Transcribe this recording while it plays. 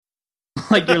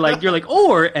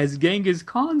or as Genghis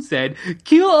Khan said,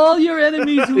 kill all your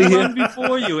enemies who run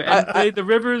before you, and the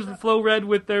rivers flow red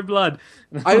with their blood.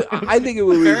 I think it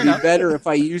would be better if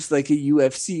I used like a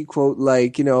UFC quote,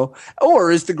 like,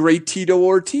 or as the great Tito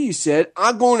Ortiz said,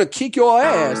 "I'm going to kick your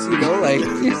ass," like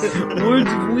words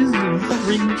of wisdom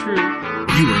ring true.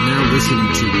 You are now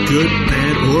listening to Good,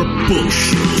 Bad, or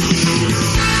Bullshit.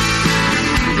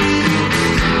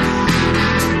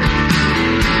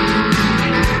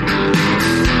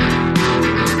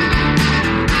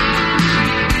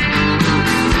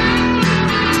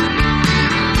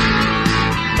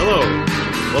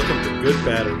 Welcome to Good,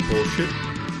 Bad, or Bullshit.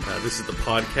 This is the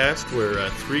podcast where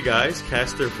three guys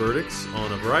cast their verdicts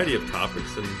on a variety of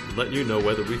topics and let you know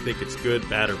whether we think it's good,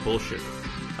 bad, or bullshit.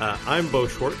 I'm Bo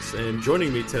Schwartz, and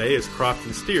joining me today is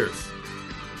Crofton Steers.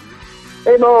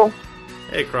 Hey, Bo.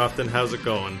 Hey, Crofton. How's it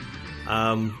going?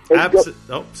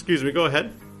 Excuse me. Go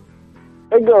ahead.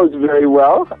 It goes very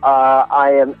well.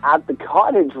 I am at the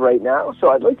cottage right now, so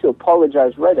I'd like to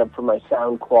apologize right up for my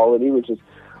sound quality, which is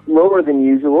lower than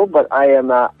usual, but I am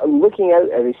looking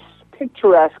out at a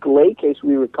picturesque lake as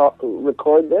we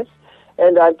record this,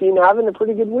 and I've been having a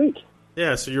pretty good week.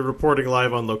 Yeah, so you're reporting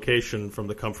live on location from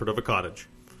the comfort of a cottage.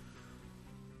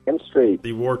 I'm straight.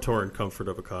 The war-torn comfort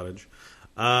of a cottage.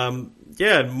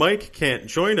 Mike can't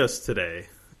join us today.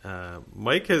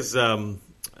 Mike has,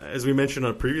 as we mentioned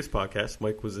on a previous podcast,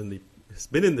 Mike has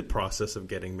been in the process of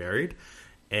getting married,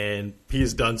 and he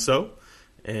has done so.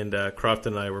 And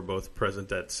Crofton and I were both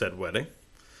present at said wedding.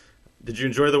 Did you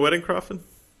enjoy the wedding, Crofton?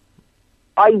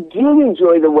 I did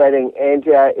enjoy the wedding, and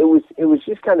it was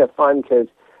just kind of fun because,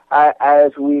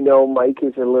 as we know, Mike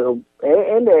is and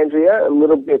Andrea, a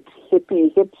little bit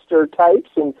hippie, hipster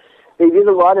types, and they did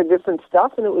a lot of different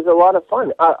stuff, and it was a lot of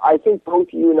fun. I think both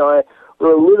you and I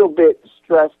were a little bit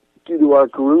stressed due to our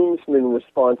groomsmen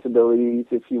responsibilities,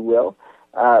 if you will,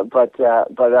 but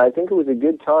I think it was a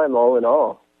good time all in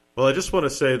all. Well, I just want to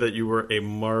say that you were a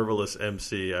marvelous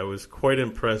MC. I was quite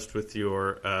impressed with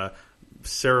your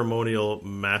ceremonial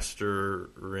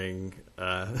mastering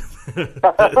that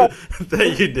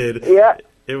you did. Yeah.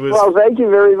 It was. Well, thank you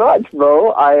very much,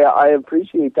 Bo. I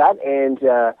appreciate that. And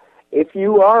if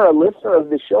you are a listener of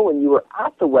the show and you were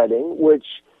at the wedding, which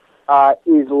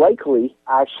is likely,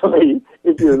 actually,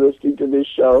 if you're listening to this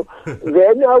show,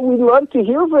 then we'd love to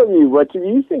hear from you. What do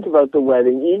you think about the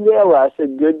wedding? Email us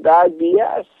at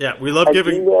goodbadbs. Yeah, we love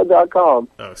giving gmail.com.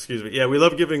 Oh, excuse me. Yeah, we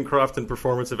love giving Crofton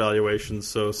performance evaluations,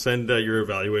 so send your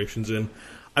evaluations in.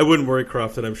 I wouldn't worry,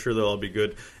 Crofton. I'm sure they'll all be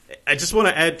good. I just want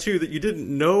to add, too, that you didn't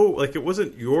know, like, it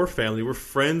wasn't your family. We're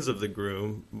friends of the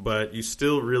groom, but you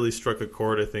still really struck a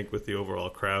chord, I think, with the overall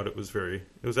crowd. It was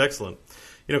excellent.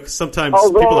 Because sometimes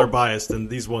people are biased, and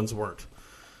these ones weren't.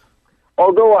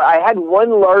 Although I had one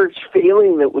large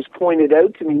failing that was pointed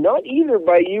out to me, not either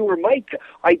by you or Mike.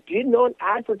 I did not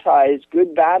advertise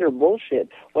good, bad, or bullshit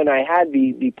when I had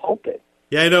the pulpit.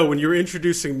 Yeah, I know. When you were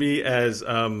introducing me as,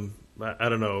 I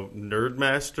don't know,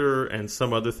 Nerdmaster and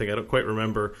some other thing, I don't quite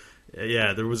remember.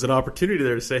 Yeah, there was an opportunity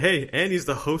there to say, hey, Andy's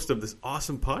the host of this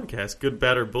awesome podcast, Good,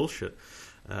 Bad, or Bullshit.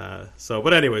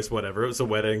 But anyways, whatever. It was a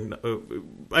wedding.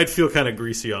 I'd feel kind of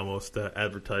greasy almost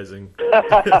advertising.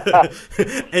 And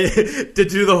to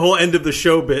do the whole end of the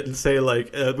show bit and say,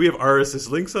 like, we have RSS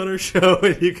links on our show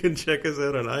and you can check us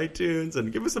out on iTunes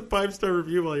and give us a 5-star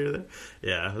review while you're there.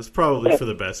 Yeah, it was probably for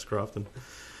the best, Crofton.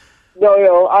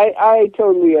 No, I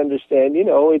totally understand.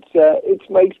 It's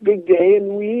Mike's big day,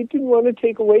 and we didn't want to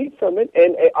take away from it.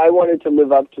 And I wanted to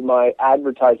live up to my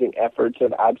advertising efforts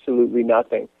of absolutely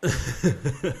nothing.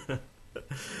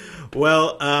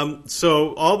 Well,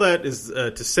 so all that is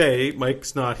to say,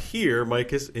 Mike's not here.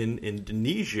 Mike is in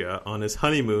Indonesia on his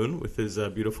honeymoon with his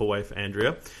beautiful wife,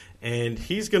 Andrea. And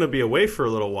he's going to be away for a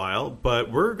little while,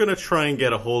 but we're going to try and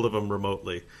get a hold of him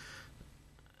remotely.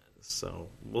 So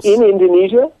we'll see. In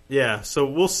Indonesia? Yeah, so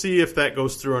we'll see if that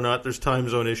goes through or not. There's time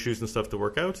zone issues and stuff to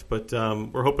work out, but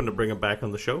we're hoping to bring him back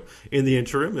on the show. In the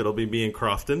interim, it'll be me and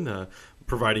Crofton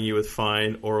providing you with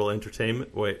fine oral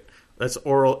entertainment. Wait, that's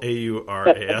oral,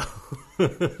 A-U-R-A-L.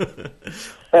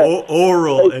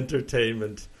 Oral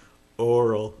entertainment.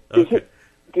 Oral. Okay.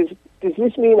 Does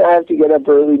this mean I have to get up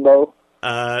early, Bo?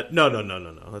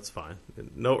 No. That's fine.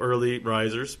 No early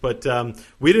risers, but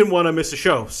we didn't want to miss a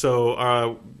show,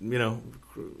 so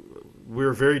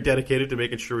we're very dedicated to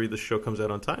making sure the show comes out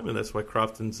on time, and that's why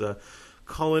Crofton's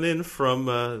calling in from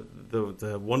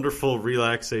the wonderful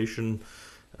relaxation,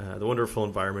 the wonderful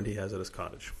environment he has at his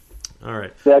cottage. All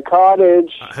right. The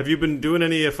cottage. Have you been doing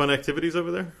any fun activities over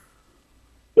there?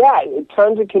 Yeah,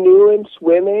 tons of canoeing,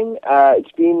 swimming.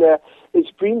 It's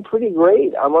it's been pretty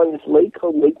great. I'm on this lake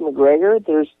called Lake McGregor.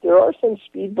 There are some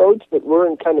speedboats, but we're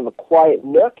in kind of a quiet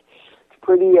nook. It's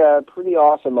pretty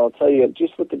awesome, I'll tell you,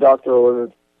 just what the doctor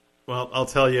ordered. Well, I'll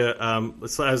tell you,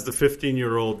 as the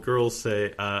 15-year-old girls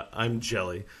say, I'm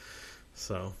jelly.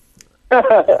 So,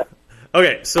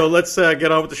 okay, so let's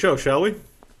get on with the show, shall we?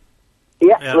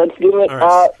 Yeah, let's do it.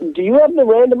 Right. Do you have the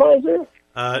randomizer?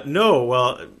 No.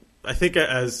 Well, I think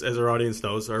as our audience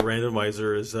knows, our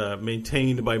randomizer is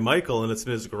maintained by Michael, and it's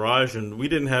in his garage, and we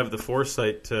didn't have the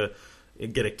foresight to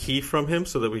get a key from him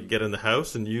so that we could get in the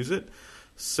house and use it.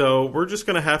 So we're just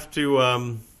going to have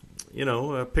to,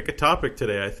 pick a topic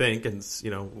today, I think, and,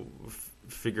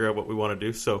 figure out what we want to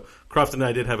do. So Croft and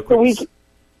I did have a quick...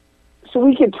 So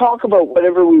we can talk about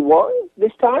whatever we want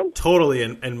this time? Totally,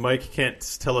 and Mike can't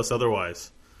tell us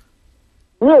otherwise.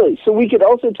 Really? So we could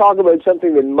also talk about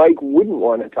something that Mike wouldn't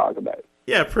want to talk about?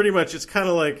 Yeah, pretty much. It's kind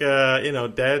of like,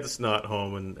 Dad's not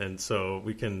home, and so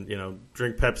we can,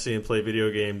 drink Pepsi and play video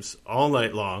games all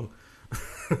night long.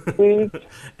 And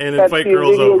invite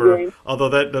girls over, game. Although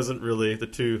that doesn't really, the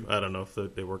two, I don't know if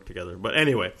they work together. But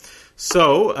anyway,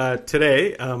 so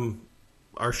today...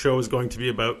 our show is going to be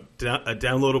about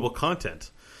downloadable content.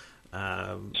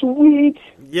 Sweet.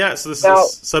 Yeah, so this is a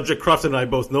subject Crofton and I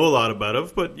both know a lot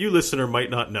about, but you listener might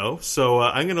not know. So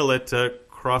I'm going to let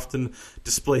Crofton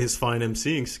display his fine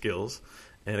emceeing skills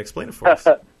and explain it for us.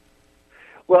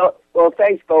 Well,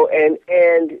 thanks, Bo. And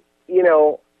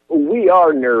we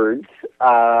are nerds,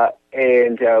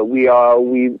 and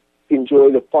we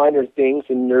enjoy the finer things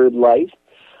in nerd life.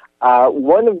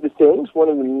 One of the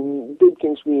big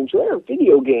things we enjoy are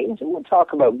video games, and we'll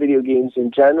talk about video games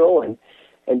in general and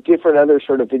different other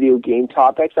sort of video game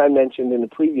topics. I mentioned in the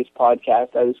previous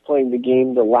podcast I was playing the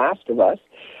game The Last of Us.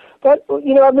 But,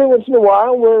 every once in a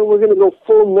while we're going to go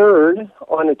full nerd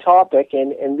on a topic,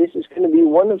 and this is going to be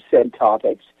one of said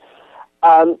topics.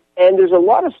 And there's a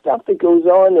lot of stuff that goes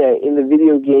on in the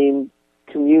video game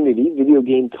community, video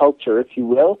game culture, if you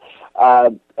will.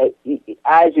 As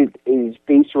it is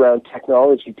based around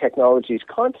technology is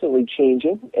constantly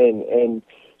changing and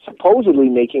supposedly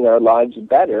making our lives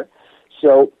better.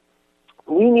 So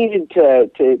we needed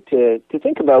to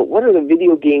think about what are the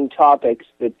video game topics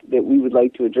that we would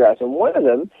like to address. And one of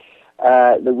them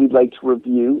that we'd like to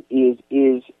review is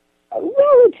a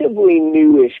relatively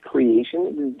newish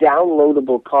creation,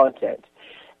 downloadable content.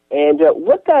 And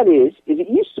what that is it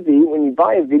used to be when you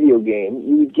buy a video game,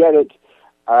 you would get it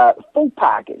full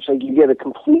package. Like you get a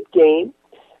complete game,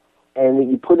 and then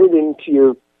you put it into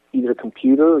your either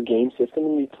computer or game system,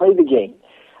 and you play the game.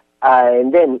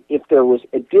 And then if there was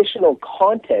additional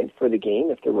content for the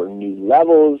game, if there were new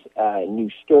levels, new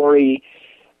story,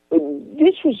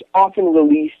 this was often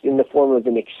released in the form of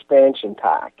an expansion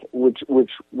pack, which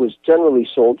was generally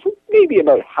sold for maybe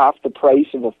about half the price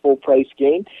of a full-price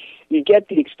game. You get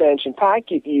the expansion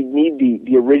pack, you need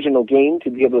the original game to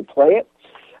be able to play it.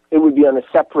 It would be on a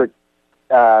separate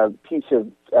piece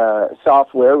of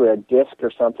software, or a disk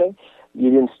or something.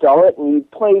 You'd install it, and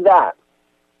you'd play that.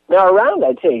 Now, around,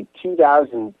 I'd say,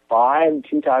 2005,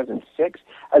 2006,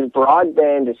 as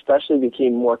broadband especially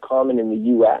became more common in the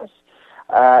U.S.,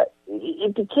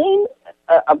 it became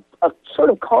a sort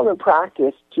of common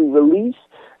practice to release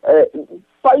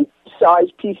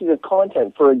bite-sized pieces of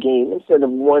content for a game instead of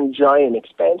one giant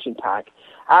expansion pack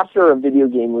after a video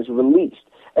game was released.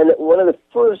 And one of the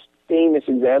first famous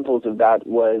examples of that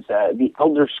was the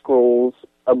Elder Scrolls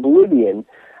Oblivion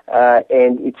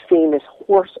and its famous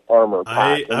horse armor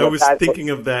pack. I was thinking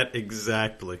of that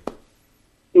exactly.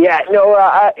 Yeah, no,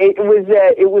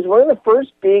 it was one of the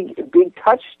first big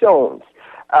touchstones,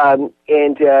 and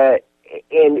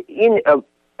in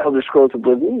Elder Scrolls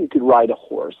Oblivion, you could ride a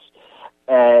horse,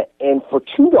 and for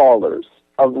 $2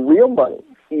 of real money,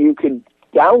 you could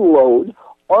download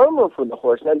armor for the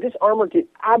horse. Now, this armor did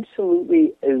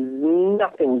absolutely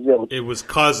nothing zilch. It was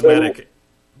cosmetic.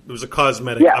 It was a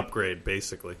cosmetic upgrade,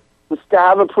 basically. It was to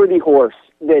have a pretty horse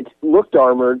that looked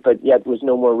armored, but yet was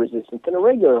no more resistant than a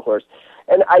regular horse.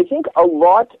 And I think a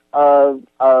lot of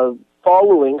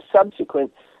following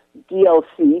subsequent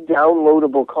DLC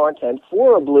downloadable content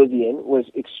for Oblivion was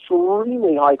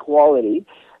extremely high quality,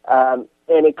 and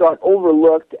it got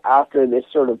overlooked after this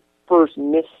sort of first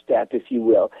misstep, if you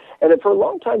will. And for a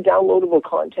long time, downloadable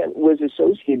content was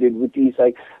associated with these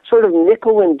like sort of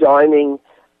nickel and diming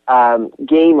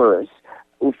gamers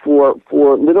for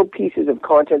little pieces of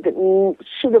content that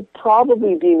should have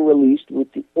probably been released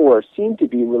or seemed to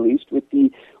be released with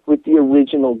the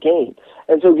original game.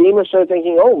 And so gamers started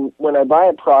thinking, oh, when I buy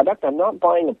a product, I'm not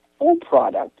buying a full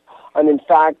product. I'm in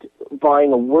fact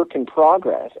buying a work in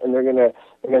progress, and they're going to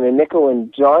they're going to nickel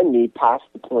and dime me past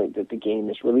the point that the game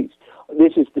is released.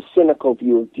 This is the cynical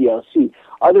view of DLC.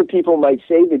 Other people might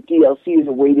say that DLC is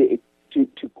a way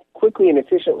to quickly and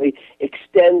efficiently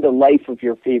extend the life of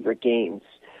your favorite games.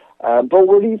 But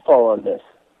where do you fall on this?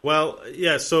 Well,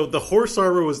 yeah, so the horse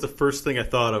armor was the first thing I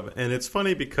thought of, and it's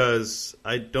funny because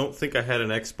I don't think I had an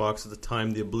Xbox at the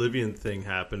time the Oblivion thing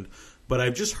happened, but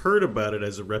I've just heard about it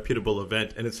as a reputable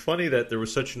event, and it's funny that there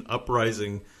was such an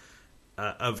uprising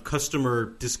of customer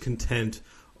discontent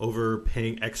over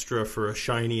paying extra for a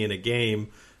shiny in a game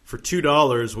for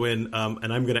 $2 when,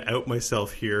 and I'm going to out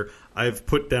myself here, I've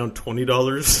put down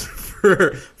 $20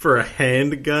 for a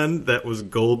handgun that was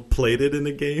gold-plated in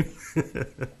a game.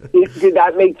 Did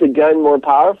that make the gun more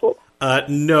powerful?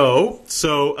 No.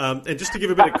 So, and just to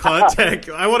give a bit of context,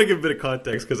 I want to give a bit of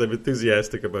context because I'm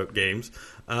enthusiastic about games.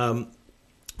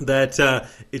 That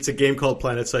it's a game called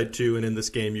PlanetSide 2, and in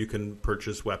this game you can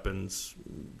purchase weapons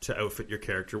to outfit your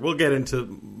character. We'll get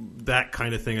into that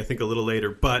kind of thing, I think, a little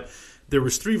later. But there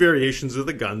was 3 variations of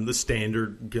the gun: the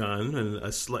standard gun, and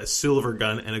a silver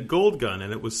gun, and a gold gun.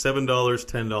 And it was $7,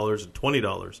 $10, and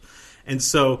 $20. And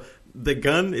so the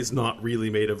gun is not really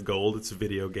made of gold. It's a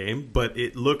video game, but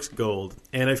it looks gold.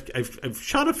 And I've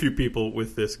shot a few people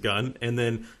with this gun, and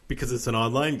then because it's an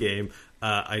online game,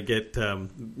 I get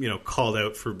called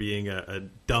out for being a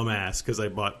dumbass because I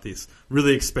bought this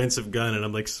really expensive gun, and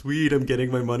I'm like, sweet, I'm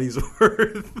getting my money's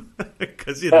worth.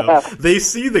 Because they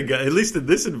see the gun. At least in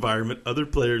this environment, other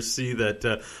players see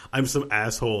that I'm some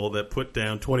asshole that put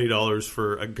down $20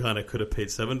 for a gun I could have paid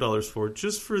 $7 for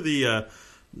just for the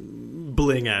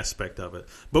bling aspect of it.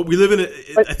 But we live in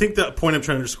I think the point I'm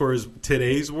trying to underscore is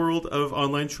today's world of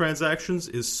online transactions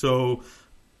is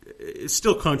it's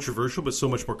still controversial, but so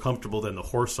much more comfortable than the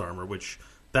horse armor, which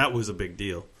that was a big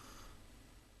deal.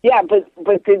 Yeah, but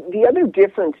the other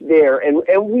difference there, and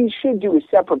we should do a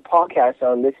separate podcast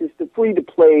on this, is the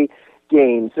free-to-play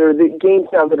games, or the games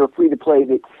now that are free-to-play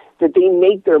that they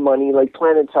make their money, like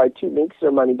PlanetSide 2 makes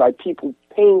their money by people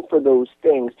paying for those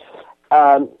things.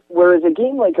 Whereas a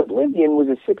game like Oblivion was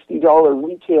a $60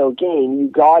 retail game, you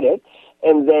got it,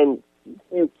 and then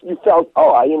you felt,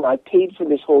 I paid for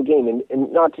this whole game,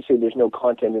 and not to say there's no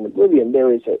content in Oblivion,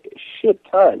 there is a shit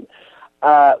ton.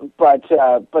 But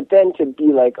then to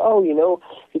be like,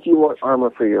 if you want armor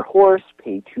for your horse,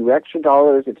 pay $2 extra.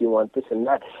 If you want this and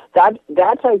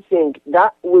that's I think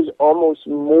that was almost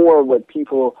more what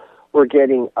people were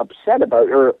getting upset about,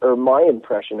 or my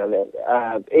impression of it.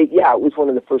 It was one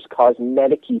of the first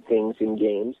cosmetic-y things in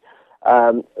games.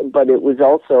 But it was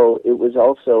also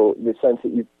the sense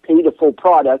that you paid a full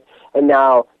product, and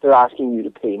now they're asking you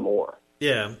to pay more.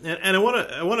 Yeah, and I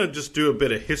want to just do a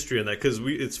bit of history on that, because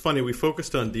it's funny, we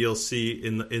focused on DLC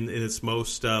in its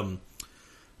most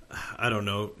I don't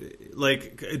know,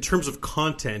 like in terms of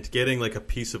content, getting like a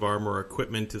piece of armor or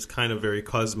equipment is kind of very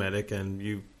cosmetic,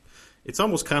 and it's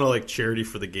almost kind of like charity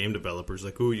for the game developers.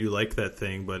 Like, ooh, you like that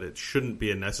thing, but it shouldn't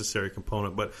be a necessary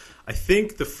component. But I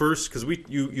think the first, because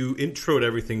you introed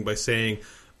everything by saying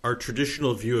our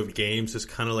traditional view of games is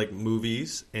kind of like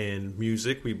movies and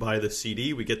music. We buy the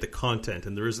CD, we get the content,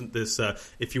 and there isn't this.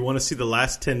 If you want to see the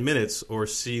last 10 minutes or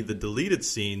see the deleted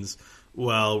scenes,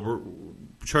 well,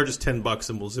 charge us $10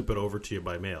 and we'll zip it over to you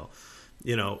by mail.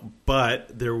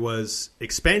 But there was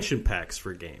expansion packs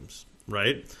for games,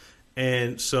 right?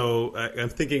 And so I'm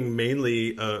thinking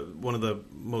mainly one of the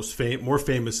more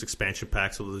famous expansion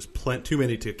packs, although there's too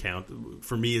many to count,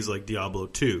 for me is like Diablo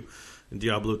 2. And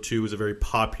Diablo 2 was a very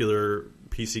popular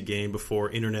PC game before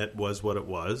internet was what it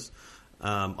was,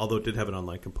 although it did have an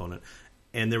online component.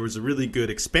 And there was a really good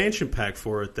expansion pack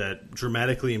for it that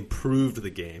dramatically improved the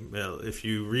game. If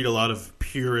you read a lot of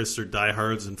purists or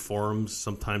diehards in forums,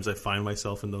 sometimes I find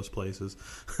myself in those places.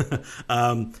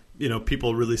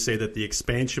 People really say that the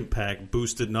expansion pack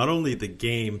boosted not only the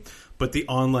game, but the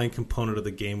online component of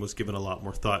the game was given a lot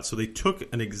more thought. So they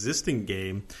took an existing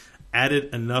game,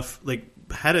 added enough,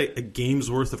 had a game's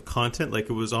worth of content, like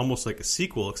it was almost like a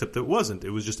sequel, except it wasn't. It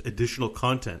was just additional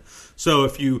content. So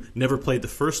if you never played the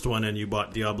first one and you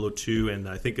bought Diablo 2, and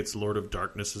I think it's Lord of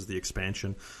Darkness is the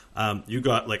expansion, you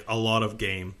got like a lot of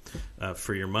game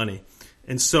for your money.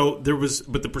 And so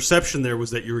but the perception there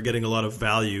was that you were getting a lot of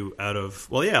value out of,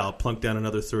 I'll plunk down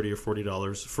another $30 or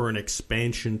 $40 for an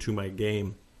expansion to my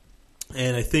game.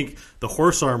 And I think the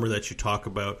horse armor that you talk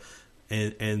about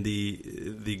and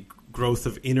the growth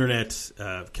of internet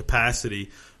capacity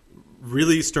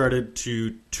really started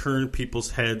to turn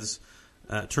people's heads,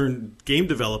 turn game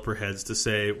developer heads to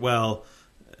say,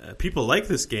 people like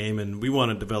this game and we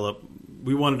wanted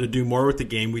to do more with the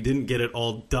game. We didn't get it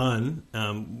all done.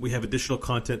 We have additional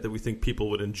content that we think people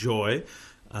would enjoy.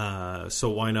 So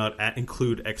why not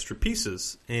include extra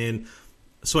pieces? And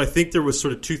so I think there was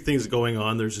sort of two things going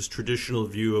on. There's this traditional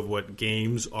view of what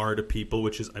games are to people,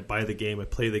 which is I buy the game, I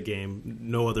play the game,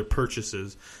 no other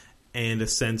purchases, and a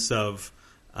sense of,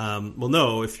 well,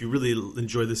 no, if you really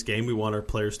enjoy this game, we want our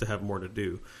players to have more to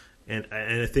do. And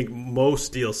I think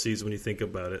most DLCs, when you think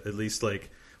about it, at least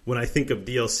like when I think of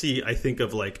DLC, I think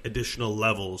of like additional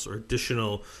levels or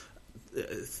additional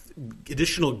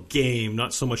game,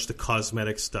 not so much the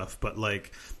cosmetic stuff, but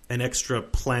like an extra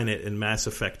planet in Mass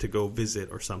Effect to go visit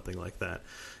or something like that.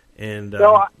 And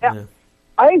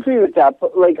I agree with that.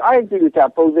 But I agree with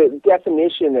that. But the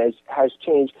definition has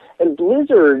changed, and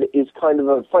Blizzard is kind of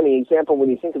a funny example when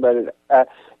you think about it,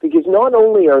 because not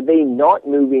only are they not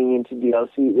moving into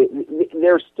DLC,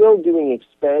 they're still doing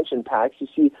expansion packs. You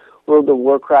see World of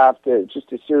Warcraft,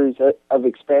 just a series of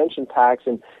expansion packs,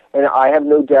 and I have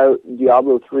no doubt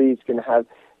Diablo 3 is going to have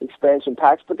expansion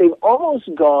packs, but they've almost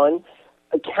gone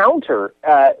a counter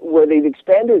where they've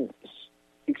expanded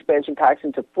expansion packs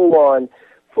into full-on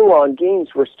games,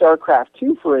 where StarCraft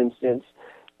 2, for instance,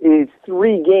 is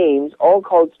 3 games, all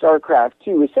called StarCraft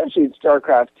 2. Essentially, it's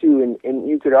StarCraft 2, and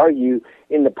you could argue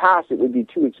in the past it would be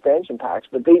 2 expansion packs,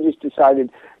 but they just decided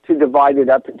to divide it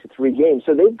up into 3 games.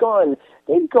 So they've gone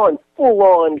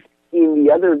full-on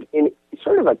in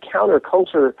sort of a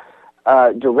counterculture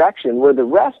direction, where the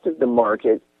rest of the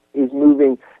market is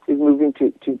moving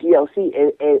to DLC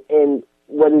and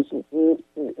what is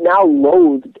now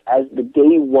loathed as the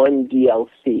day one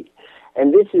DLC.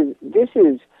 And this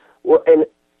is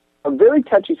a very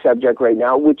touchy subject right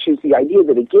now, which is the idea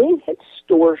that a game hits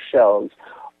store shelves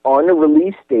on a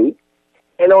release date,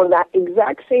 and on that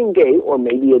exact same day, or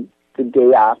maybe the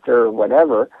day after or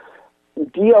whatever,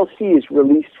 DLC is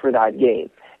released for that game.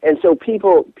 And so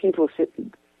people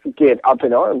get up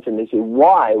in arms and they say,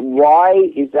 why? Why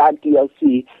is that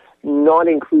DLC not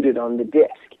included on the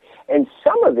disc? And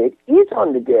some of it is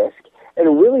on the disc,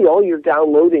 and really all you're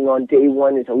downloading on day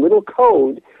one is a little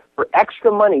code for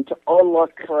extra money to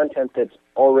unlock content that's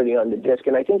already on the disc.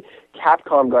 And I think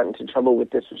Capcom got into trouble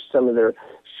with this with some of their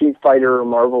Street Fighter or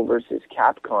Marvel versus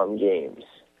Capcom games.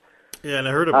 Yeah, and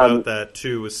I heard about that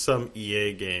too with some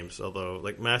EA games, although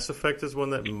like Mass Effect is one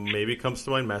that maybe comes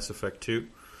to mind, Mass Effect 2.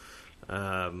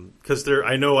 Because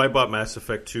I know I bought Mass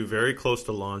Effect 2 very close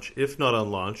to launch, if not on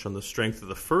launch, on the strength of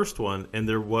the first one, and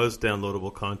there was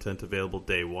downloadable content available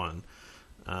day one.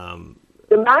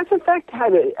 The Mass Effect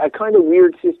had a kind of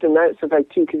weird system, Mass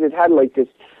Effect 2, because it had like this.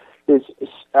 They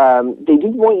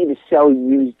didn't want you to sell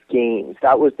used games.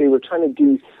 They were trying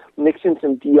to mix in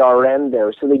some DRM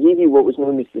there. So they gave you what was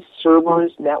known as the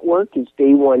Cerberus network as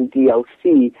day one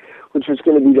DLC, which was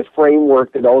going to be the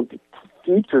framework that all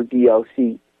future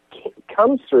DLC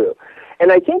comes through.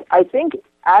 And I think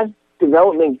as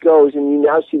development goes, and you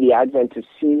now see the advent of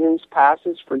seasons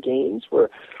passes for games, where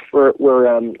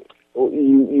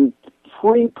you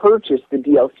pre-purchase the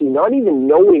DLC, not even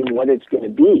knowing what it's going to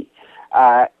be,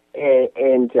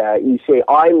 and you say,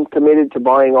 I'm committed to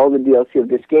buying all the DLC of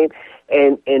this game,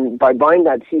 and by buying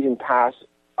that season pass,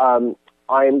 I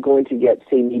am going to get,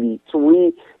 say, maybe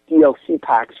 3 DLC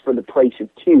packs for the price of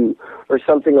 2, or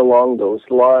something along those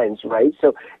lines, right?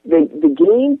 So the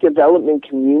game development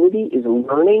community is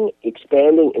learning,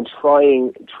 expanding, and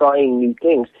trying new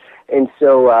things. And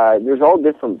so there's all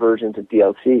different versions of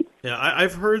DLC. Yeah,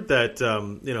 I've heard that,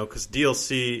 because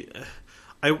DLC,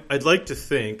 I'd like to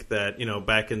think that,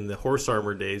 back in the Horse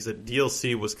Armor days, that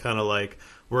DLC was kind of like,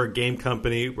 we're a game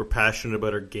company, we're passionate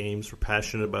about our games, we're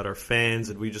passionate about our fans,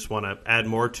 and we just want to add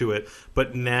more to it.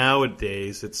 But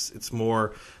nowadays, it's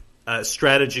more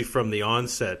strategy from the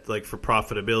onset, like for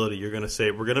profitability. You're going to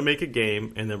say, we're going to make a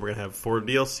game, and then we're going to have 4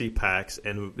 DLC packs,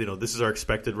 and this is our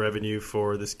expected revenue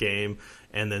for this game,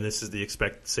 and then this is the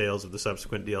expected sales of the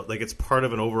subsequent deal. Like, it's part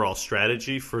of an overall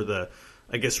strategy for the,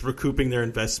 I guess, recouping their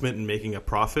investment and making a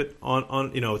profit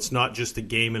on it's not just a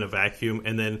game in a vacuum,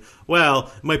 and then,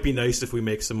 well, it might be nice if we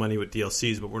make some money with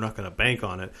DLCs, but we're not going to bank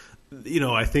on it.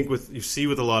 I think you see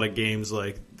with a lot of games,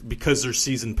 like, because they're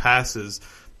season passes,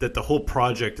 that the whole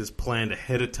project is planned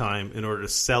ahead of time in order to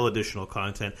sell additional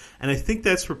content. And I think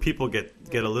that's where people get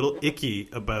a little icky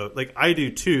about, like I do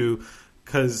too,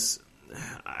 because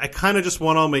I kind of just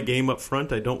want all my game up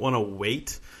front. I don't want to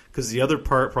wait. Because the other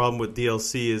problem with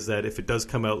DLC is that if it does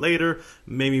come out later,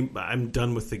 maybe I'm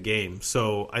done with the game.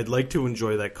 So I'd like to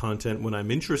enjoy that content when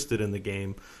I'm interested in the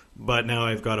game, but now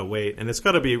I've got to wait. And it's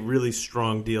got to be a really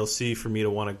strong DLC for me to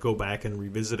want to go back and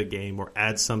revisit a game or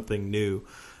add something new.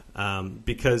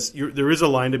 because there is a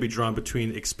line to be drawn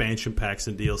between expansion packs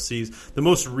and DLCs. The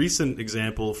most recent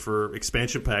example for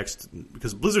expansion packs,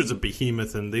 because Blizzard's a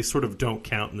behemoth and they sort of don't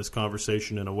count in this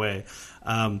conversation in a way,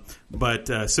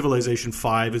 but Civilization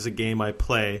 5 is a game I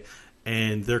play,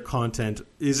 and their content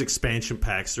is expansion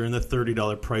packs. They're in the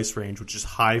 $30 price range, which is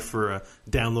high for a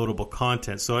downloadable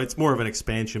content. So it's more of an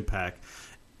expansion pack.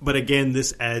 But again,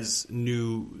 this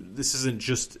isn't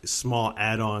just small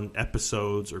add-on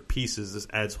episodes or pieces. This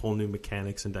adds whole new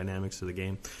mechanics and dynamics to the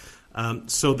game.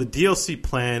 So the DLC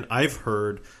plan, I've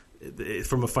heard,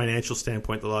 from a financial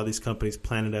standpoint, a lot of these companies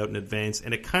plan it out in advance,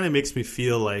 and it kind of makes me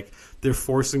feel like they're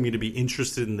forcing me to be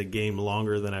interested in the game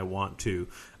longer than I want to.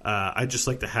 I'd just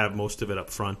like to have most of it up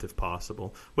front if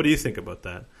possible. What do you think about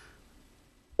that?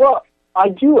 Well, I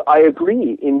do. I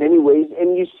agree in many ways.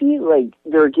 And you see, like,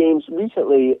 there are games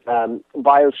recently,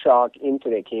 BioShock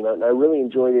Infinite came out, and I really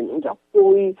enjoyed it. It was a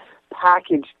fully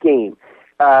packaged game.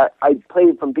 I played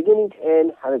it from beginning to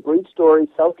end, had a great story,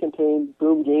 self-contained,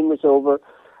 boom, game was over.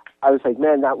 I was like,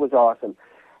 man, that was awesome.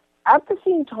 At the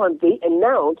same time, they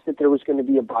announced that there was going to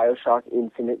be a BioShock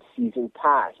Infinite Season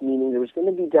Pass, meaning there was going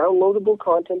to be downloadable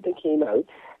content that came out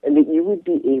and that you would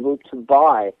be able to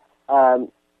buy,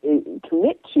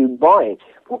 commit to buying.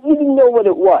 But you didn't know what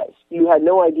it was. You had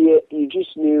no idea. You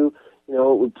just knew,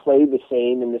 it would play the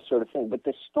same and this sort of thing. But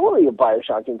the story of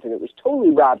BioShock Infinite was totally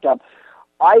wrapped up.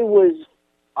 I was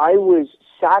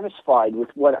satisfied with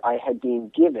what I had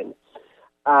been given.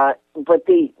 But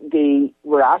they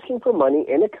were asking for money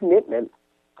and a commitment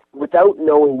without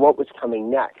knowing what was coming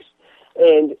next.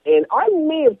 And I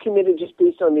may have committed just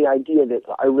based on the idea that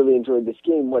I really enjoyed this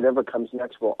game. Whatever comes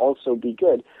next will also be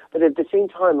good. But at the same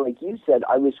time, like you said,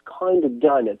 I was kind of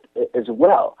done as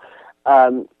well.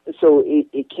 So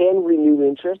it can renew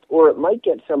interest, or it might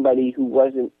get somebody who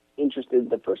wasn't interested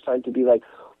the first time to be like,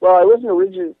 well, I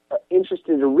wasn't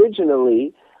interested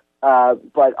originally,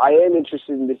 but I am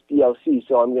interested in this DLC,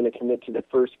 so I'm going to commit to the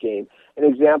first game. An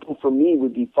example for me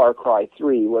would be Far Cry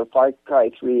 3, where Far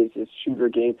Cry 3 is this shooter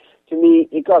game. To me,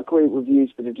 it got great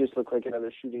reviews, but it just looked like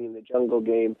another shooting in the jungle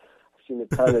game. I've seen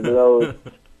a ton of those.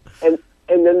 And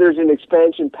then there's an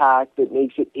expansion pack that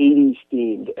makes it 80s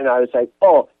themed, and I was like,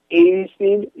 oh, 80s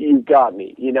themed? You got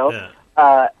me, Yeah.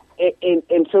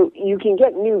 And so you can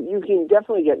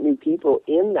definitely get new people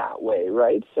in that way,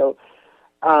 right? So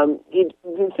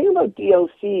the thing about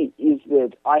DLC is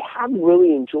that I have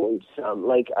really enjoyed some.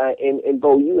 Like, and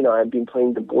Bo, you and I have been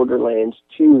playing the Borderlands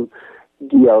 2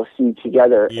 DLC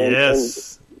together.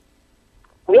 Yes.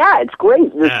 And yeah, it's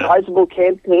great. There's sizable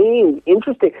campaign,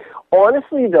 interesting.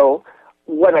 Honestly, though,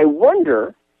 what I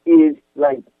wonder is,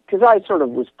 like, because I sort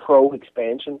of was pro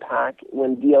expansion pack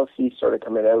when DLC started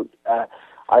coming out.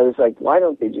 I was like, why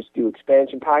don't they just do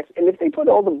expansion packs? And if they put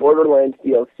all the Borderlands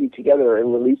DLC together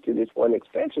and released it as one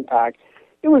expansion pack,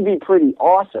 it would be pretty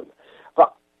awesome.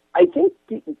 But I think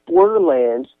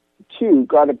Borderlands 2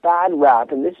 got a bad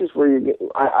rap, and this is where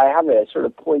I have a sort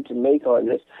of point to make on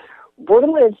this.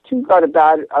 Borderlands 2 got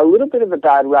a little bit of a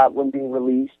bad rap when being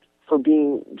released for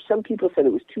being, some people said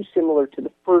it was too similar to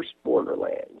the first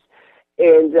Borderlands.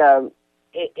 And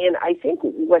I think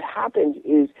what happens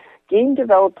is game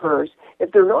developers,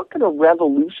 if they're not going to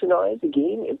revolutionize a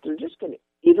game, if they're just going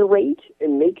to iterate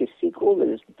and make a sequel that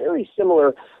is very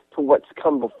similar to what's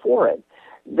come before it,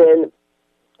 then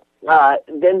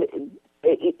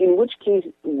in which case,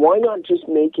 why not just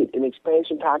make it an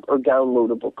expansion pack or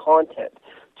downloadable content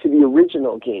to the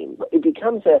original game? It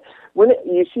becomes when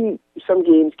you see some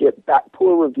games get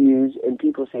poor reviews and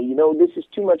people say, this is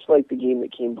too much like the game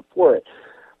that came before it.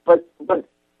 But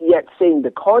yet saying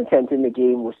the content in the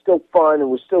game was still fun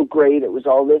and was still great, it was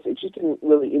all this, it just didn't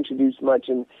really introduce much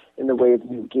in the way of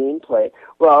new gameplay.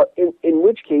 Well, in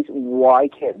which case, why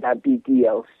can't that be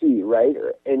DLC, right?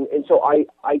 And so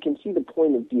I can see the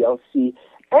point of DLC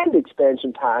and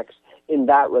expansion packs in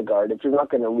that regard. If you're not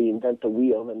going to reinvent the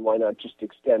wheel, then why not just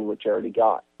extend what you already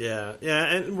got? Yeah,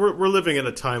 and we're living in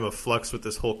a time of flux with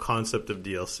this whole concept of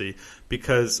DLC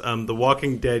because the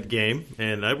Walking Dead game,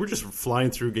 and we're just flying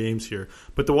through games here,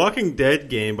 but the Walking Dead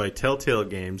game by Telltale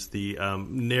Games, the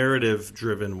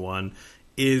narrative-driven one,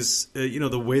 is,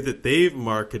 the way that they've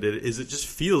marketed it is it just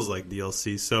feels like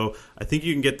DLC. So I think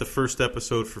you can get the first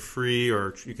episode for free,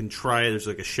 or you can try it. There's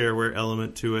like a shareware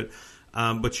element to it.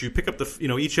 But you pick up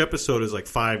each episode is like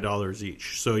 $5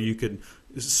 each. So you could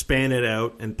span it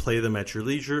out and play them at your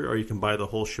leisure, or you can buy the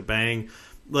whole shebang.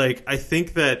 Like, I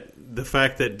think that the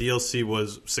fact that DLC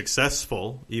was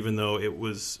successful, even though it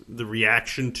was, the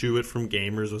reaction to it from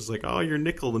gamers was like, oh, you're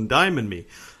nickel and diming me.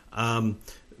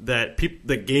 That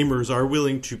gamers are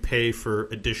willing to pay for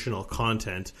additional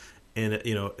content. and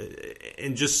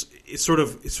and just it sort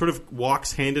of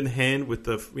walks hand in hand with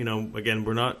the again,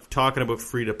 we're not talking about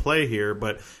free to play here,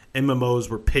 but MMOs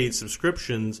were paid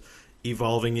subscriptions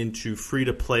evolving into free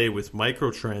to play with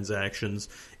microtransactions.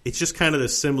 It's just kind of the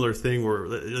similar thing where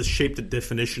let's shape the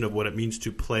definition of what it means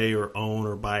to play or own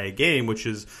or buy a game, which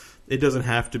is it doesn't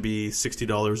have to be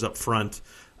 $60 up front,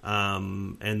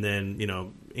 and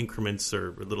then increments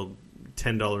or little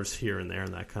 $10 here and there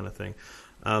and that kind of thing.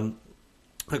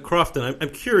 Crofton, I'm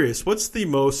curious. What's the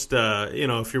most,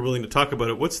 if you're willing to talk about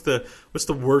it, what's the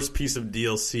worst piece of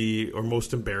DLC or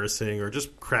most embarrassing or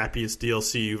just crappiest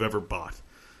DLC you've ever bought?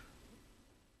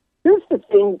 Here's the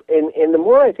thing, and the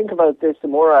more I think about this, the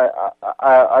more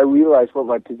I realize what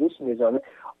my position is on it.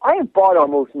 I have bought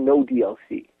almost no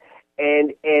DLC,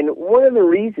 and one of the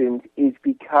reasons is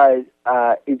because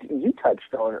you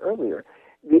touched on earlier,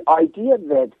 the idea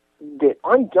that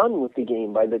I'm done with the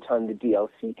game by the time the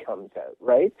DLC comes out,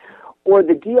 right? Or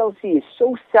the DLC is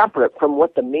so separate from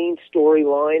what the main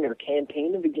storyline or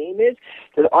campaign of the game is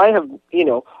that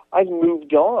I've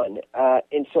moved on.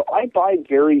 And so I buy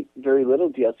very, very little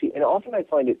DLC, and often I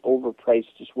find it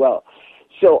overpriced as well.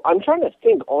 So I'm trying to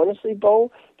think, honestly,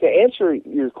 Bo, to answer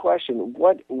your question,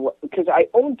 because I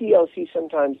own DLC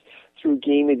sometimes through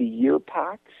Game of the Year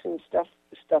packs and stuff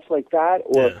like that,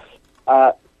 or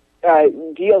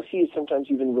DLC is sometimes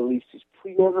even released as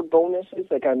pre-order bonuses.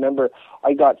 Like I remember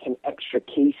I got some extra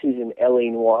cases in L.A.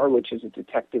 Noire, which is a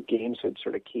detective game, so it's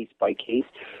sort of case by case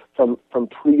from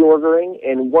pre-ordering,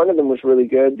 and one of them was really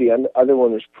good. The other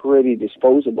one was pretty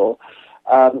disposable.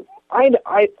 I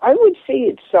would say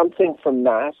it's something from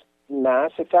Mass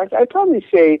Effect. I'd probably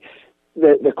say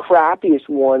the crappiest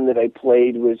one that I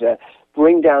played was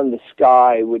Bring Down the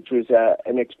Sky, which was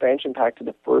an expansion pack to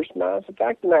the first Mass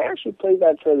Effect, and I actually played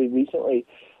that fairly recently,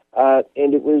 and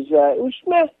it was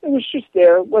meh. It was just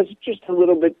there. It was just a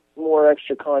little bit more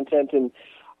extra content, and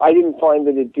I didn't find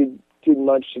that it did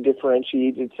much to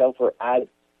differentiate itself or add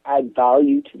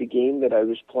value to the game that I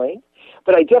was playing.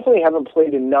 But I definitely haven't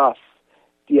played enough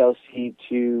DLC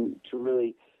to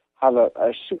really have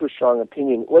a super strong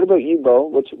opinion. What about you, Bo?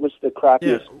 What's the crappiest?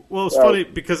 Yeah, well, it's funny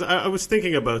because I was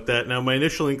thinking about that. Now, my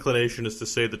initial inclination is to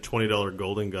say the $20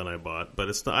 Golden Gun I bought, but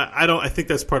it's not. I think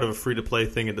that's part of a free to play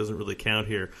thing. It doesn't really count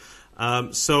here.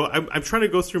 So I'm trying to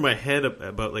go through my head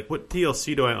about like what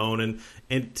DLC do I own,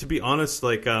 and to be honest,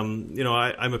 like I'm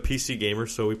a PC gamer,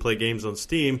 so we play games on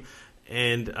Steam.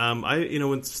 And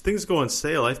when things go on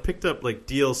sale, I've picked up like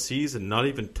DLCs and not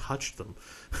even touched them.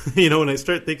 When I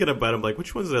start thinking about them, like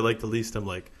which ones did I like the least? I'm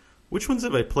like, which ones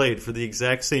have I played for the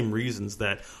exact same reasons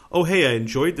that, oh hey, I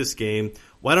enjoyed this game.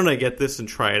 Why don't I get this and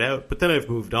try it out? But then I've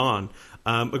moved on.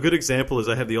 A good example is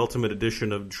I have the Ultimate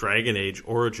Edition of Dragon Age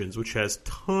Origins, which has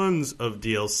tons of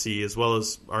DLC as well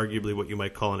as arguably what you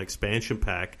might call an expansion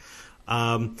pack.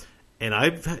 And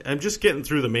I'm just getting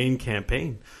through the main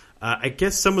campaign. I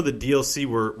guess some of the DLC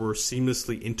were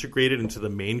seamlessly integrated into the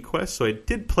main quest, so I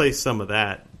did play some of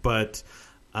that. But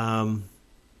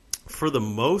for the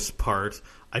most part,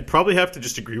 I'd probably have to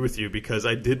just agree with you because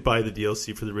I did buy the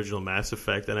DLC for the original Mass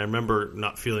Effect, and I remember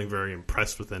not feeling very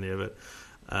impressed with any of it.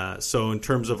 So in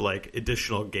terms of like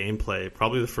additional gameplay,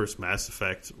 probably the first Mass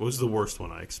Effect was the worst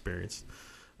one I experienced.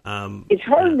 It's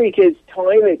hard because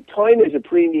time is a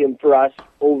premium for us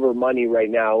over money right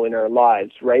now in our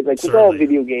lives, right? Like with all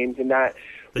video games and that.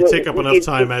 They take up enough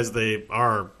time as they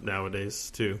are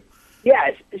nowadays too.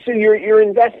 Yes, so you're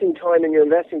investing time, and you're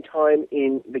investing time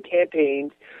in the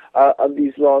campaigns of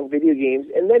these long video games,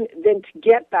 and then to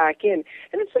get back in,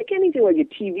 and it's like anything, like a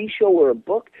TV show or a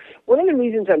book. One of the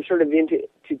reasons I'm sort of into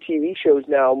TV shows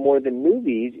now more than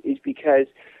movies is because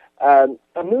a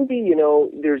movie,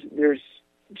 there's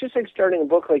just like starting a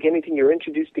book, like anything, you're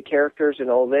introduced to characters and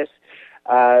all this,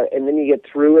 and then you get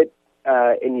through it,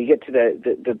 and you get to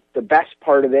the best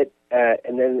part of it,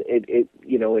 and then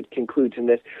it concludes in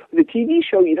this. With a TV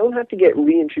show, you don't have to get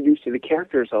reintroduced to the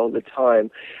characters all the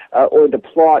time, or the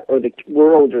plot, or the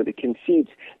world, or the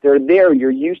conceits. They're there,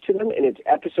 you're used to them, and it's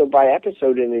episode by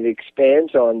episode, and it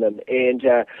expands on them. And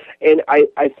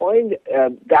I find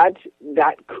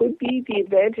that could be the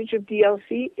advantage of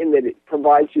DLC, in that it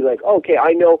provides you like, okay,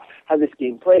 I know how this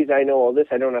game plays, I know all this,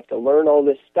 I don't have to learn all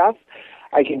this stuff.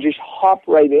 I can just hop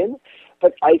right in.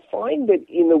 But I find that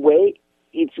in a way,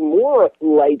 it's more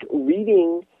like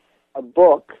reading a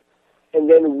book and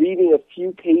then reading a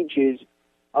few pages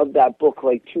of that book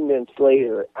like 2 minutes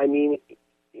later. I mean,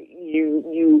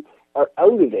 you are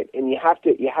out of it, and you have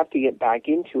to get back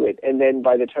into it. And then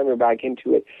by the time you're back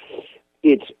into it,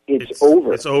 it's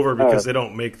over. It's over because they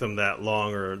don't make them that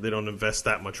long, or they don't invest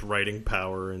that much writing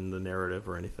power in the narrative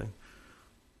or anything.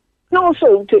 No,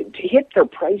 so to hit their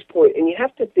price point, and you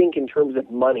have to think in terms of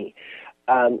money.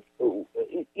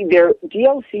 Their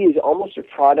DLC is almost a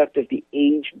product of the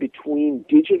age between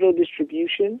digital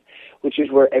distribution, which is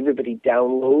where everybody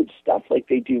downloads stuff like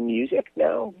they do music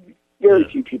now. Very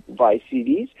few people buy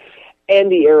CDs,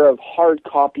 and the era of hard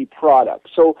copy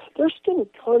products. So there's still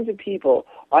tons of people,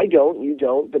 I don't, you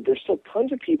don't, but there's still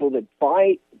tons of people that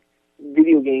buy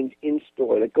video games in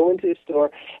store, that go into the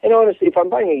store. And honestly, if I'm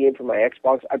buying a game for my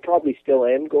Xbox, I probably still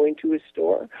am going to a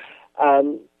store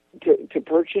to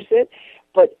purchase it.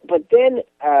 But then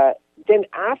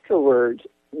afterwards,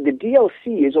 the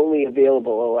DLC is only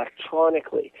available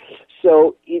electronically.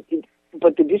 So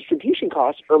but the distribution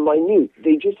costs are minute.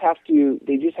 They just have to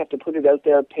put it out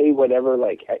there, pay whatever,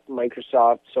 like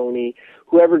Microsoft, Sony,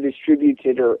 whoever distributes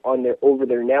it or over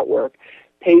their network,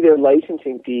 pay their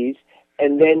licensing fees,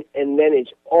 and then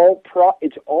it's all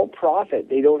profit.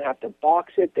 They don't have to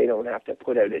box it. They don't have to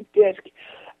put out a disc.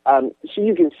 So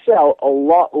you can sell a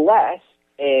lot less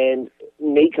and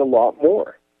make a lot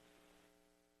more.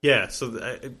 Yeah, so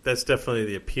that's definitely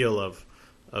the appeal of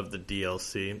the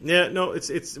DLC. Yeah, no,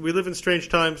 it's we live in strange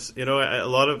times. You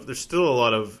know, there's still a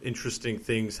lot of interesting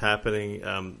things happening.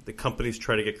 The companies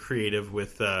try to get creative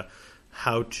with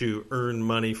how to earn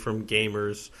money from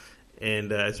gamers,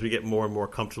 and as we get more and more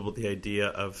comfortable with the idea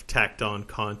of tacked on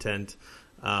content,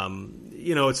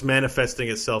 you know, it's manifesting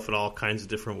itself in all kinds of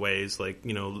different ways. Like,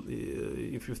 you know,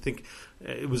 if you think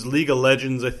it was League of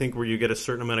Legends, I think, where you get a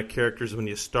certain amount of characters when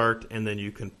you start, and then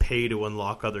you can pay to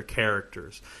unlock other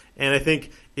characters. And I think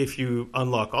if you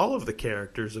unlock all of the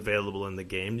characters available in the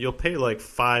game, you'll pay like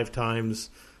 5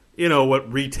 times, you know,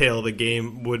 what retail the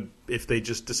game would if they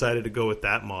just decided to go with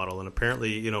that model. And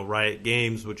apparently, you know, Riot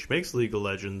Games, which makes League of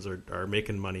Legends, are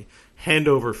making money hand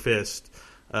over fist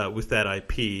with that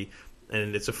IP.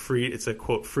 And it's a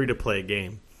quote free to play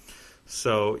game.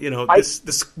 So, you know,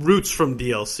 this roots from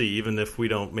DLC, even if we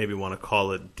don't maybe want to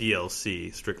call it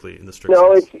DLC strictly in the strict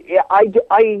sense.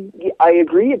 I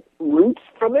agree it roots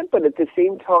from it, but at the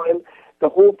same time, the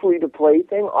whole free to play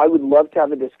thing, I would love to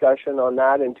have a discussion on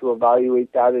that and to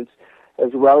evaluate that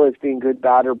as well as being good,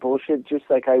 bad, or bullshit, just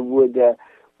like I would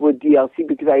DLC,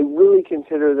 because I really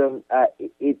consider them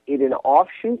it an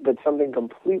offshoot, but something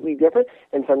completely different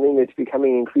and something that's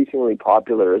becoming increasingly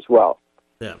popular as well.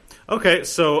 Yeah. Okay,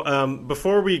 so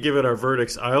before we give it our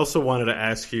verdicts, I also wanted to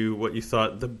ask you what you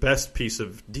thought the best piece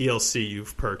of DLC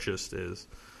you've purchased is.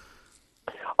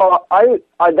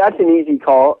 That's an easy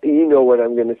call. You know what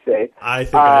I'm going to say. I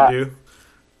think I do.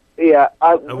 Yeah.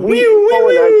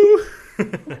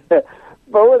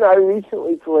 Bo and I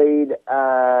recently played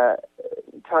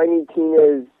Tiny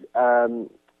Tina's,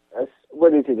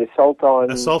 what is it,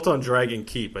 Assault on Dragon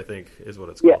Keep, I think, is what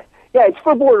it's called. Yeah, it's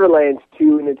for Borderlands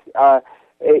 2, and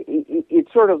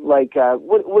it's sort of like,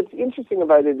 what's interesting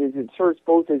about it is it serves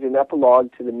both as an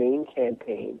epilogue to the main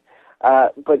campaign,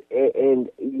 and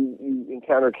you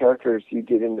encounter characters you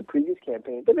did in the previous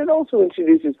campaign, but it also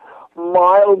introduces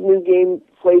mild new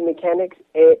gameplay mechanics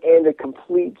and a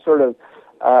complete sort of,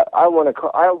 I want to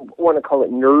call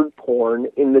it nerd porn,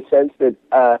 in the sense that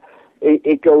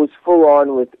it goes full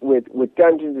on with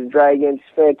Dungeons and Dragons,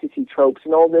 fantasy tropes,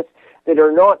 and all this that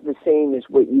are not the same as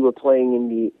what you were playing in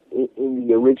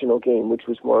the original game, which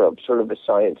was more of sort of a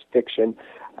science fiction,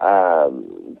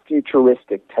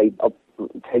 futuristic type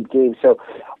game. So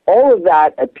all of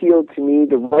that appealed to me.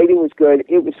 The writing was good.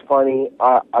 It was funny.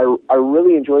 I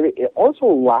really enjoyed it. It also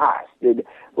lasted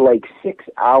like 6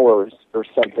 hours or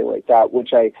something like that,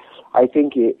 which I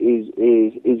think is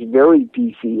very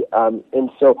beefy.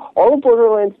 And so all of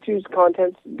Borderlands 2's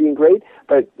content's being great,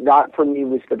 but that for me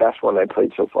was the best one I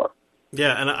played so far.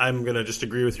 Yeah, and I'm going to just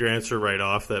agree with your answer right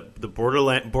off that the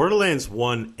Borderlands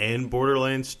 1 and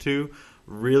Borderlands 2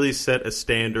 really set a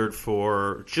standard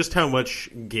for just how much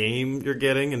game you're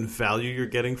getting and value you're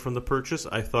getting from the purchase.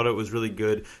 I thought it was really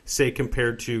good, say,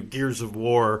 compared to Gears of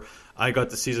War. I got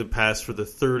the season pass for the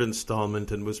 3rd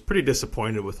installment and was pretty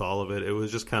disappointed with all of it. It was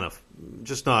just kind of,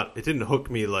 it didn't hook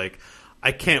me like,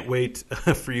 I can't wait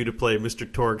for you to play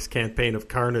Mr. Torg's Campaign of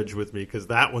Carnage with me, because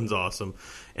that one's awesome.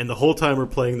 And the whole time we're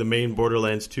playing the main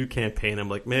Borderlands 2 campaign, I'm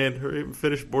like, man, hurry up and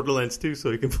finish Borderlands 2 so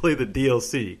you can play the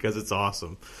DLC, because it's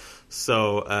awesome.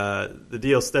 So the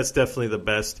DLC, that's definitely the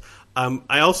best.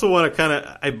 I also want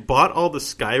to I bought all the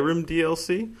Skyrim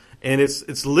DLC, and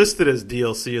it's listed as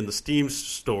DLC in the Steam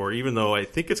store, even though I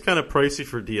think it's kind of pricey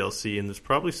for DLC, and there's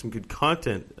probably some good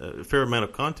content, a fair amount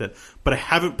of content, but I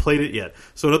haven't played it yet.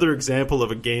 So another example of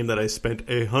a game that I spent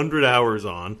 100 hours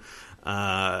on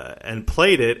and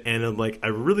played it, and I'm like, I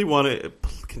really want to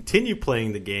continue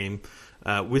playing the game,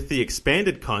 with the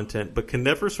expanded content, but can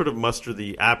never sort of muster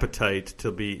the appetite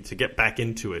to get back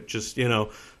into it. Just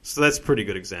so that's a pretty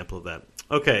good example of that.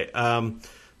 Okay,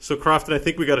 so Crofton, I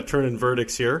think we got to turn in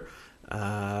verdicts here.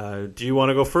 Do you want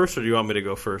to go first, or do you want me to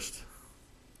go first?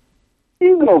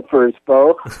 You go first,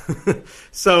 Bo.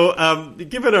 So,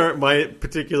 given my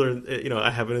particular,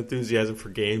 I have an enthusiasm for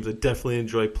games. I definitely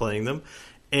enjoy playing them,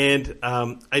 and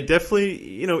I definitely,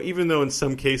 even though in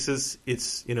some cases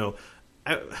it's,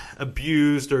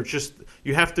 abused or just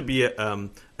you have to be a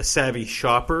savvy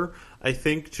shopper, I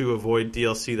think, to avoid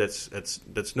DLC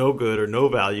that's no good or no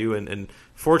value. And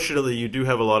fortunately, you do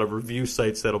have a lot of review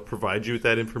sites that'll provide you with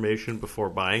that information before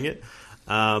buying it.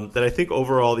 That I think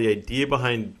overall the idea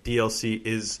behind DLC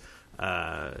is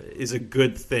a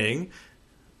good thing.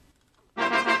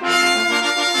 Yeah,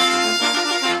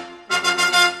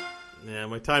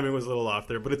 my timing was a little off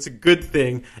there, but it's a good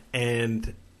thing,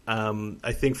 and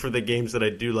I think for the games that I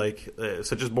do like,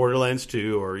 such as Borderlands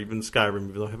 2 or even Skyrim,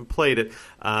 even though I haven't played it,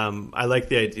 I like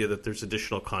the idea that there's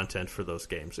additional content for those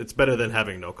games. It's better than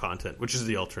having no content, which is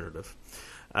the alternative.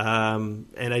 And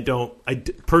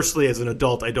personally, as an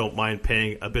adult, I don't mind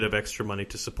paying a bit of extra money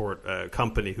to support a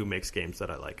company who makes games that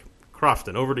I like.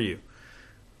 Crofton, over to you.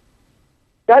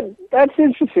 That's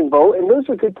interesting, Bo, and those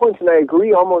are good points, and I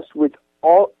agree almost with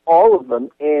all of them.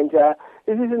 And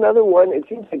this is another one. It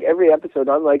seems like every episode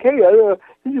I'm like, hey,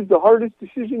 this is the hardest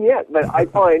decision yet. But I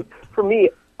find, for me,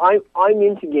 I'm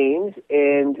into games,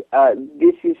 and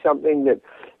this is something that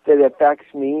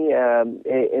affects me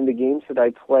in the games that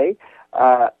I play.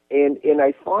 And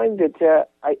I find that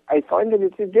I find that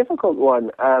it's a difficult one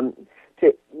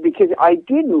because I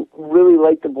did really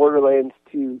like the Borderlands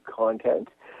 2 content,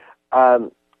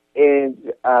 and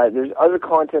there's other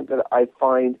content that I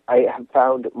have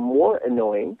found more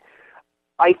annoying.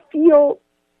 I feel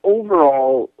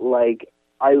overall like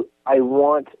I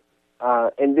want,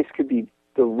 and this could be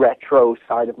the retro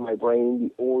side of my brain,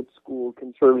 the old school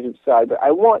conservative side, but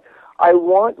I want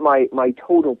my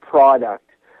total product.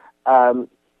 I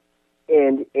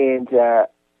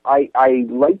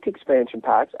liked expansion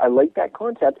packs. I liked that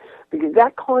concept because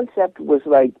that concept was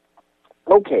like,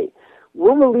 okay,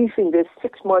 we're releasing this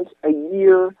 6 months, a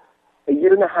year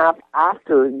and a half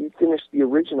after you finish the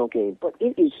original game, but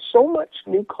it is so much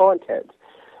new content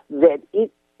that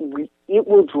it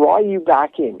will draw you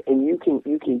back in, and you can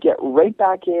get right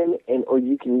back in, or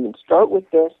you can even start with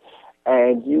this,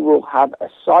 and you will have a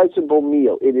sizable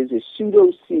meal. It is a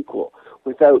pseudo sequel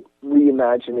without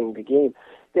reimagining the game.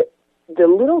 The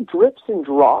little drips and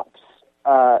drops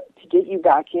to get you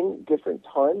back in different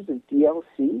times of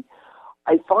DLC,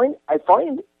 I find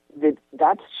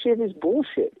that shit is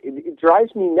bullshit. It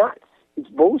drives me nuts. It's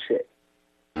bullshit.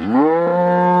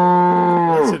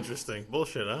 That's interesting.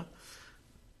 Bullshit, huh?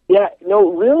 Yeah,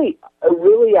 no, really,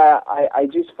 I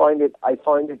just find it. I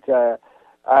find it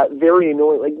very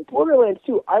annoying. Like Borderlands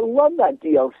 2, I love that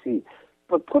DLC,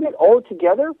 but put it all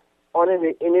together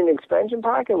in an expansion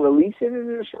pack and release it at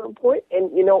a certain point, and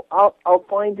I'll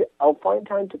find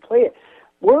time to play it.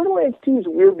 Borderlands 2 is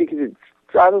weird because it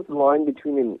straddles the line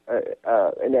between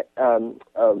an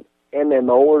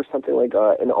MMO or something like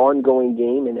an ongoing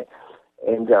game and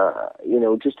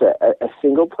just a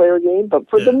single player game. But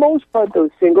for the most part,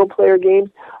 those single player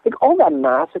games, like all that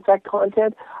Mass Effect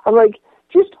content, I'm like,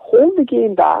 just hold the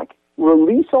game back,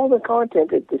 release all the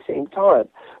content at the same time.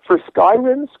 For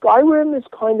Skyrim is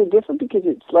kind of different because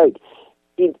it's like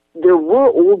there were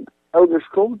old Elder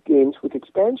Scrolls games with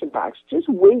expansion packs. Just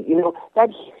wait, that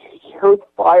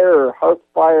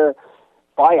Hearthfire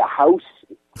buy a house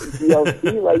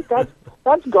DLC, like that's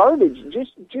garbage.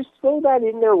 Just throw that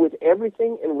in there with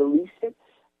everything and release it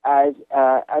as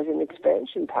an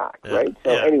expansion pack, right?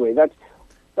 So anyway, that's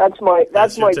my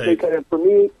take on it. For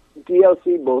me,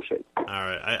 DLC bullshit. All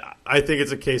right, I think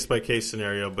it's a case by case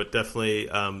scenario, but definitely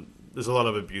there's a lot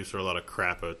of abuse or a lot of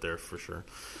crap out there for sure.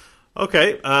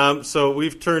 Okay, so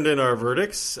we've turned in our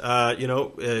verdicts.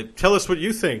 Tell us what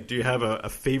you think. Do you have a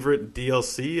favorite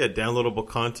DLC, a downloadable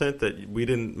content that we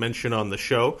didn't mention on the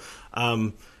show?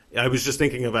 I was just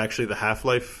thinking of actually the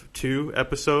Half-Life 2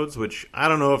 episodes, which I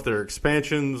don't know if they're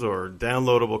expansions or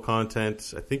downloadable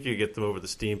content. I think you get them over the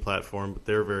Steam platform, but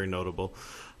they're very notable.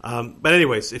 But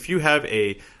anyways, if you have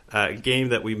a game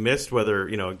that we missed, whether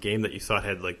a game that you thought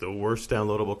had like the worst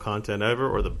downloadable content ever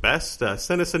or the best,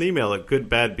 send us an email at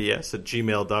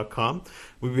goodbadbs@gmail.com.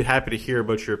 We'd be happy to hear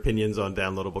about your opinions on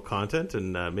downloadable content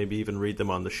and maybe even read them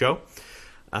on the show.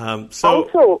 Go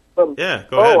ahead.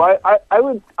 I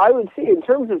would say in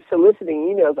terms of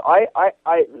soliciting emails, I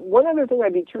one other thing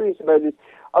I'd be curious about is,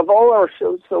 of all our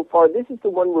shows so far, this is the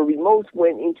one where we most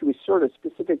went into a sort of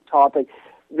specific topic.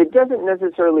 that doesn't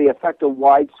necessarily affect a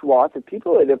wide swath of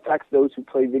people. It affects those who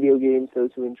play video games,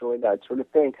 those who enjoy that sort of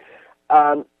thing.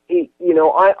 I'm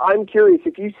curious,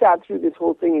 if you sat through this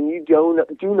whole thing and you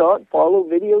do not follow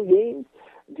video games,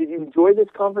 did you enjoy this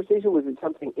conversation? Was it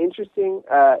something interesting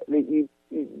that you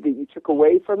took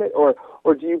away from it, or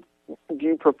do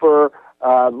you prefer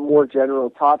more general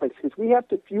topics? Because we have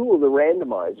to fuel the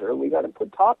randomizer, and we got to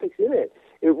put topics in it.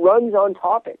 It runs on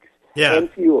topics and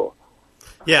fuel.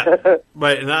 Yeah,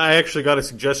 right. And I actually got a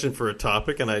suggestion for a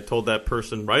topic, and I told that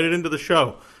person, write it into the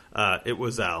show. It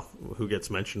was Al, who gets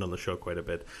mentioned on the show quite a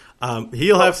bit.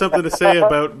 He'll have something to say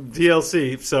about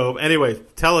DLC. So anyway,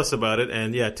 tell us about it,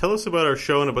 and tell us about our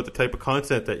show and about the type of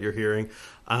content that you're hearing.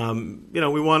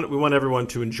 We want everyone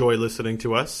to enjoy listening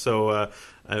to us. So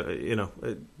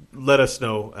let us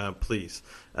know, please.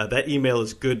 That email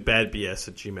is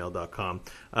goodbadbs@gmail.com.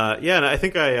 And I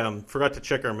think I forgot to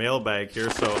check our mailbag here,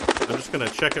 so I'm just going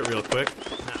to check it real quick.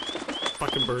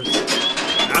 Fucking birds.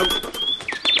 Out.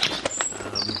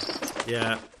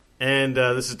 And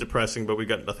this is depressing, but we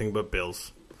got nothing but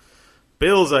bills.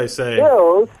 Bills, I say.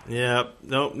 Bills? Yeah,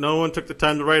 no one took the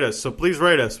time to write us, so please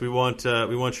write us. We want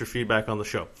your feedback on the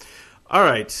show. All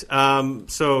right,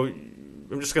 so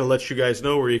I'm just going to let you guys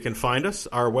know where you can find us.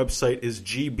 Our website is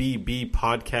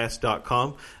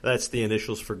gbbpodcast.com. That's the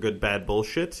initials for Good Bad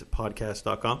Bullshit,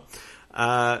 podcast.com.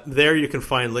 There you can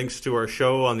find links to our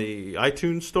show on the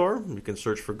iTunes store. You can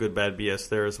search for Good Bad BS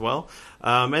there as well.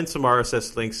 And some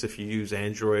RSS links if you use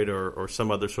Android or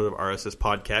some other sort of RSS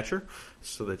podcatcher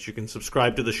so that you can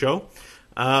subscribe to the show.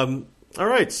 All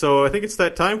right, so I think it's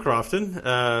that time, Crofton.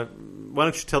 Why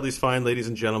don't you tell these fine ladies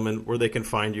and gentlemen where they can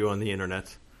find you on the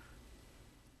internet?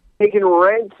 They can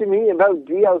rant to me about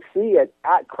DLC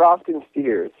at Crofton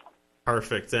Steers.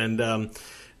 Perfect. And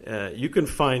you can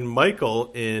find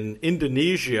Michael in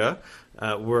Indonesia,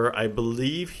 where I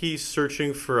believe he's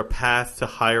searching for a path to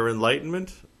higher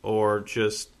enlightenment, or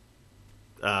just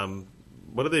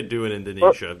what do they do in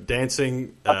Indonesia?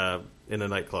 Dancing in a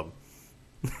nightclub.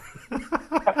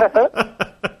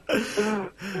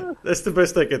 That's the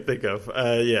best I can think of.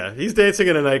 He's dancing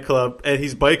in a nightclub, and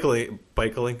he's bicycling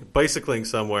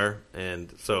somewhere.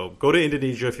 And so go to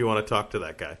Indonesia if you want to talk to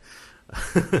that guy.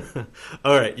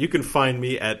 All right, you can find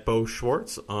me at Bo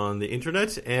Schwartz on the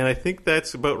internet, and I think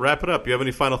that's about wrap it up. You have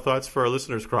any final thoughts for our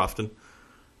listeners, Crofton?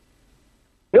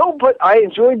 No, but I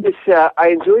enjoyed this.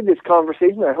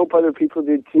 Conversation. I hope other people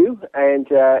did too, and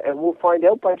we'll find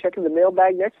out by checking the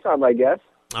mailbag next time, I guess.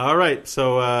 All right.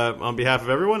 So on behalf of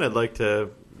everyone, I'd like to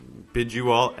bid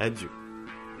you all adieu.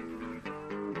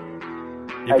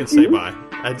 You can say bye.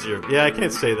 Adieu. Yeah, I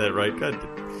can't say that right. God.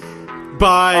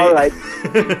 Bye. All right.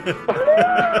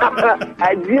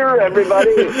 Adieu, everybody.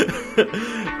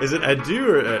 Is it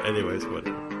adieu or anyways?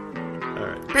 Whatever. All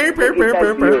right.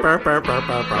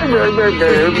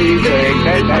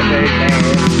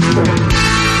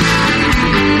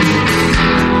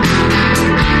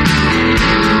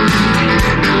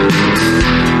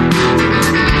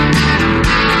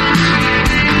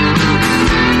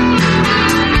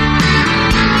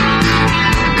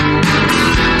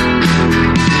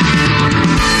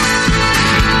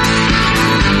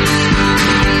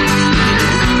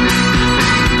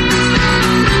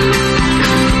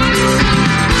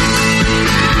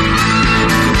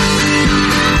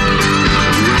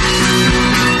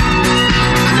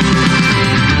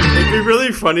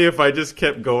 Funny if I just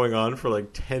kept going on for like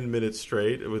 10 minutes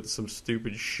straight with some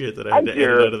stupid shit that I had to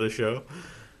edit out of the show.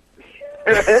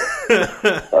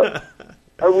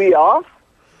 Are we off?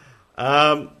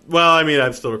 Well, I mean,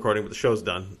 I'm still recording, but the show's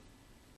done.